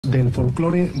del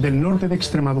folclore del norte de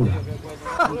Extremadura.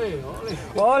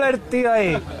 Hola, el tío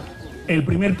ahí. El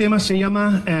primer tema se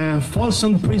llama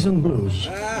Folsom Prison Blues.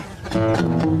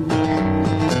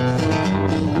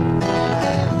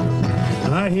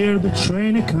 I hear the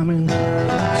train a-coming,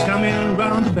 it's coming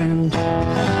around the bend.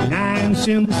 And I ain't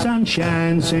seen the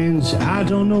sunshine since I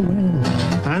don't know when.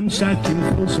 I'm stuck in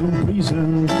Folsom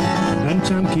Prison, and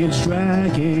time keeps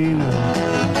dragging.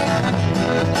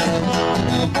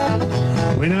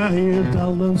 When I hear the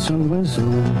lonesome whistle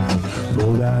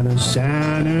blow down of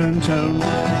San Antonio.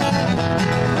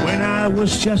 When I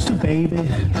was just a baby,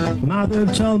 mother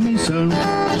told me, son,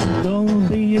 don't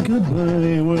be a good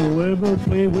boy, we'll ever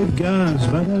play with guns.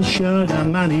 But I shot a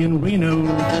man in Reno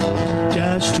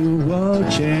just to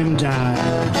watch him die.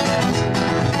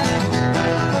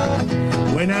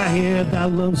 When I hear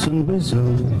that lonesome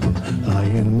whistle, I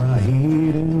in my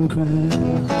head and cry.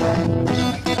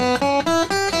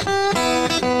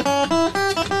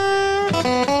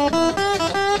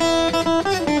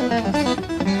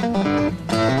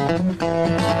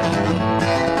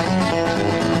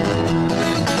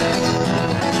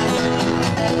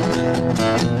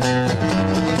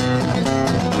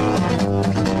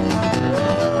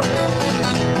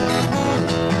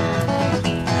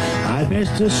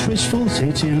 The Swiss full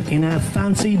sitting in a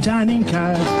fancy dining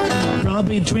car,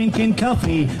 probably drinking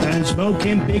coffee and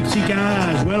smoking big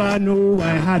cigars. Well, I know I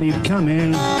had it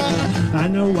coming, I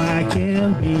know I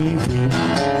can't be free,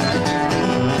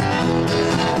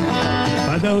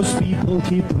 but those people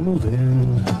keep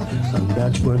moving, and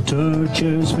that's what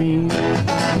tortures me.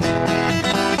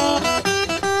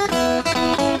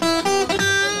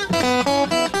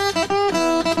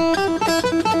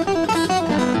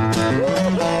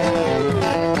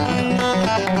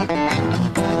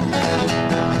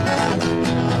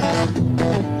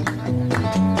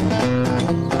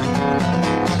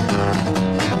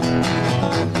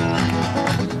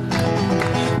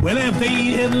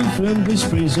 From this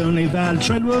prison, if I'll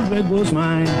tread where it was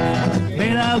mine,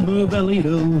 then I'll move a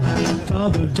little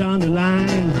farther down the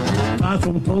line, far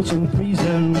from Folsom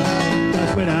Prison,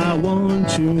 that's where I want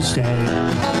to stay.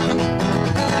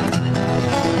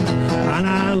 And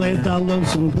I'll let that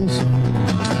lonesome prison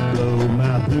blow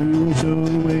my blues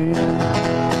away.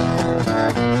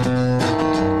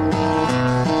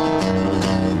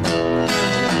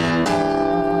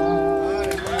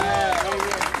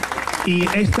 Y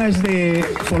esta es de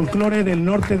folclore del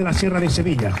norte de la Sierra de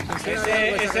Sevilla.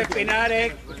 Ese Pinar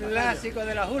es clásico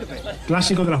de las urbes.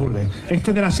 Clásico de las urbes.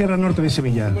 Este es de la Sierra Norte de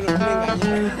Sevilla.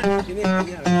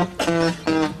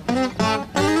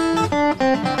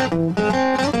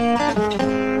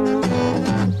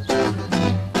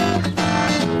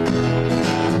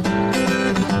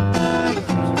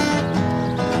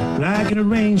 Like an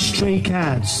arranged stray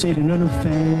cat sitting on a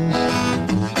fence.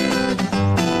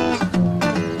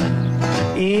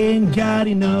 Ain't got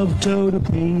enough dough to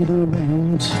pay the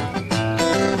rent.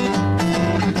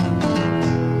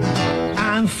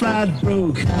 I'm flat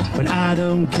broke, but I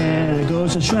don't care. It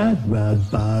goes a strut right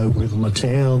by with my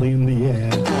tail in the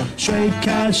air. Straight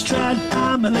cat strut,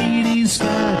 I'm a lady's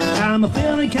slut. I'm a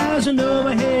feeling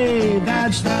Casanova, hey,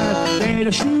 that's that. Made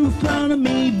a shoe front of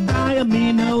me by a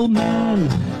mean old man.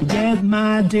 Get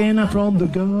my dinner from the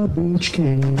garbage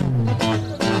can.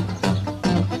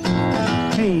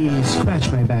 Hey,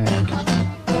 scratch my back.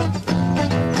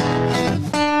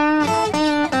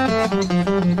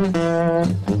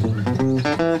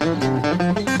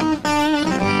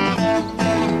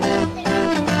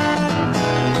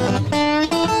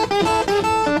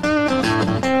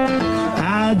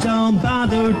 I don't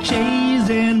bother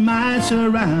chasing my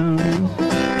surroundings.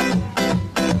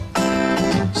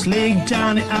 Slick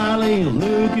down the alley,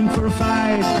 looking for a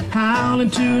fight. Howling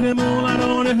to the moonlight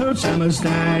on a hurt summer's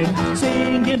night.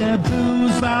 Singing the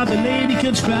blues while the lady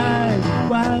kids cry.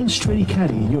 Wild stray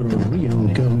catty, you're a real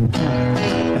gold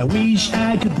cat. I wish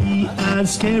I could be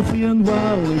as carefree and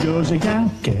wild. Cause I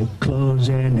got kept close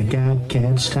and I got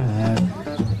cats tied.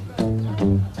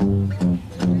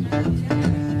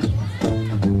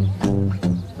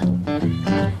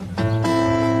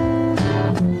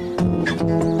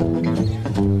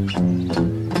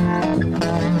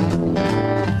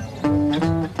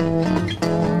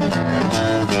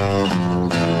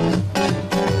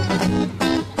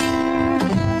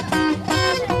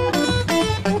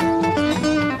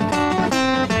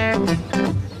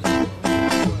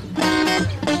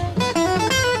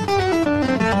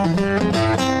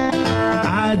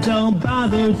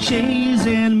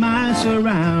 Chasing my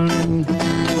surroundings.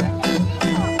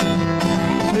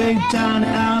 straight down the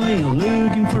alley,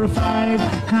 looking for a fight,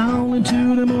 howling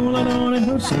to the moonlight on a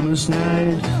hot summer's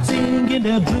night, singing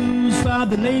the blues while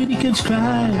the lady kids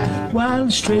cry.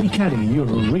 Wild straight catty, you're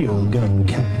a real gun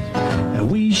cat. I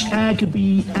wish I could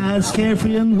be as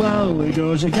carefree and wild,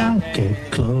 because I got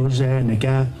cat clothes and I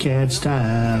got cat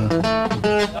style.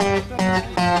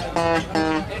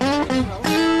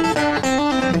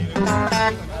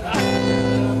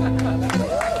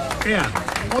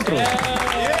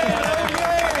 Otro.